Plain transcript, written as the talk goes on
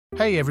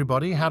Hey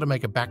everybody, how to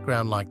make a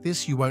background like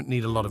this. You won't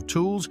need a lot of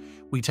tools.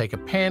 We take a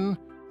pen,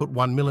 put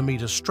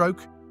 1mm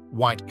stroke,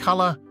 white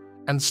color,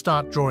 and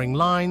start drawing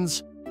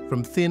lines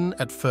from thin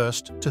at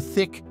first to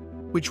thick,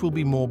 which will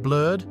be more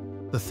blurred.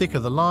 The thicker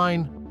the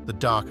line, the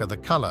darker the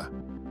color.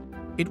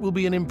 It will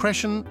be an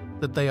impression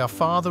that they are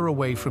farther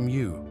away from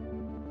you.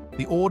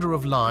 The order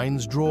of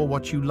lines, draw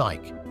what you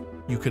like.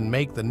 You can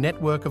make the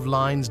network of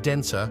lines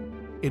denser.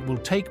 It will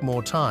take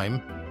more time,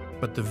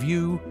 but the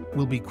view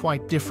will be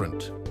quite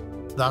different.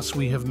 Thus,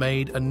 we have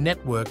made a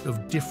network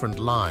of different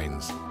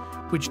lines,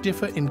 which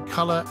differ in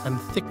color and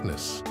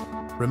thickness.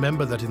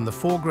 Remember that in the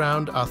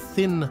foreground are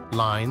thin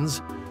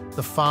lines,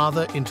 the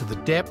farther into the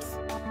depth,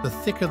 the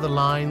thicker the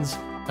lines,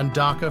 and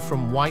darker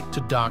from white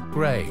to dark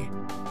gray.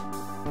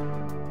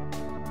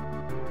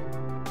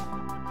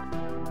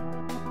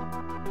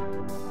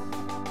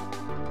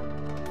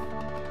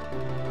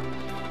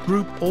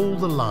 Group all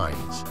the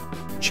lines.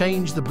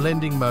 Change the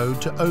blending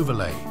mode to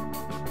overlay.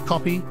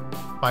 Copy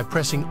by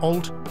pressing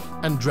Alt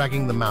and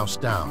dragging the mouse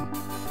down.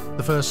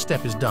 The first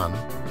step is done.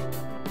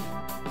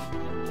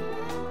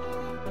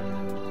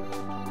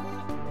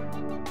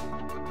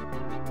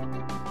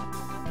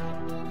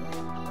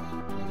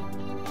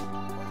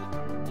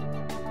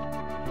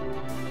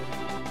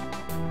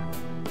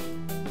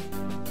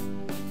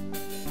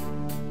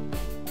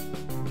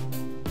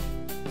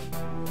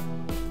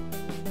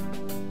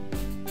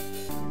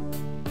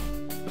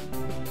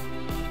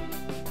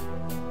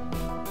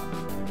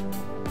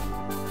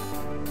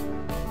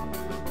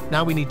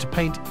 Now we need to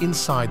paint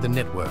inside the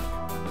network.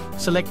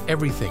 Select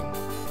everything.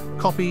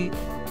 Copy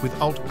with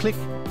Alt-click,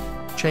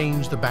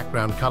 change the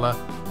background color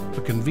for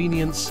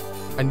convenience,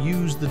 and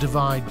use the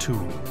divide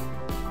tool.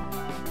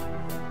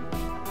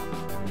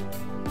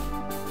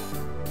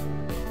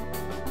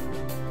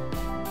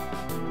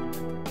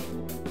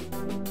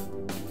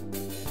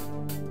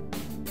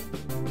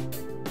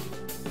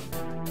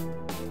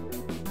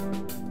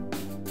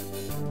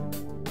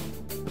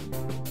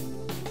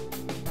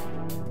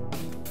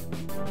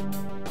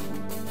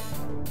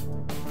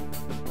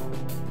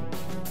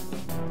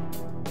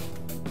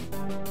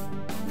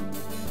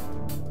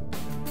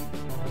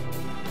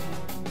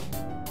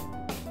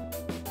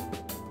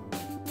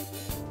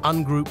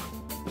 Ungroup,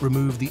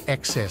 remove the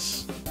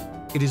excess.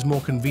 It is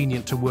more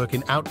convenient to work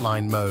in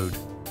outline mode.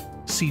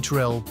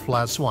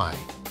 Ctrl+Y.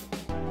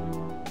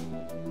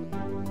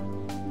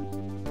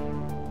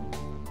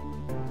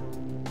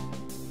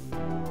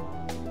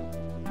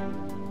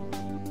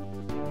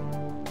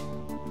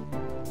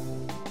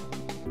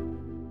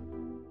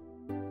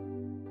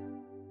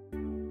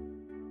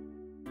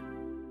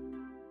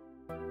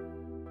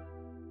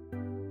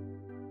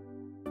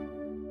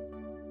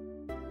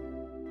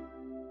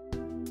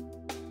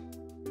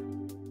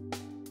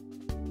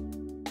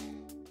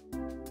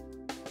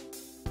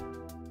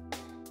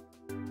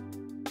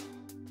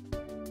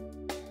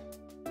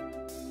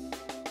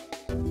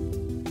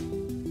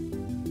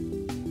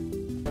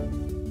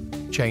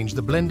 Change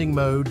the blending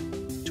mode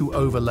to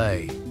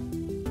overlay.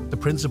 The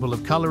principle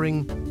of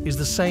coloring is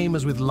the same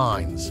as with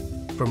lines,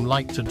 from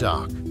light to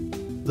dark.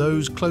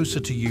 Those closer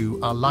to you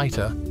are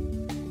lighter,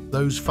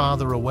 those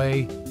farther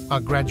away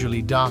are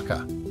gradually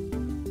darker.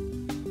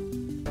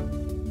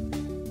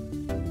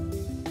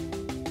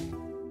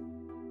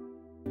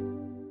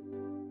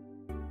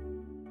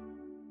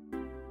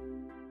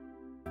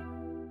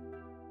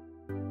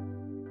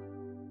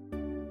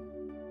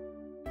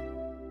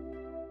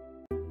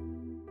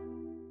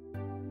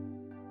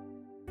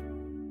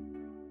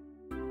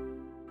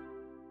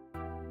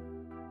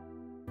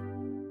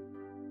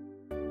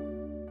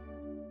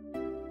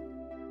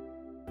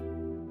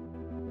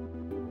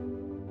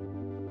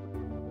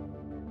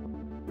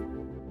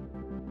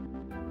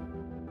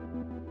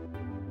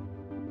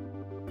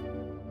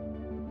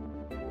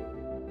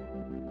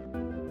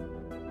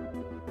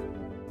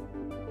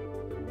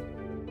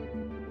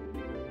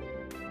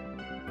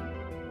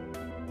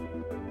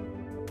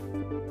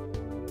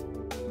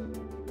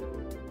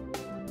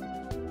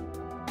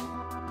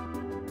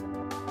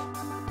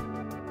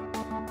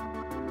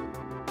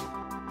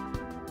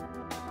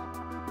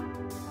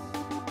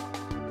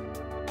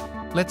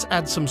 Let's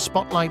add some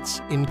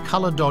spotlights in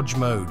color dodge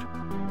mode.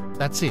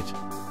 That's it.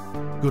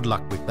 Good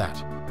luck with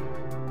that.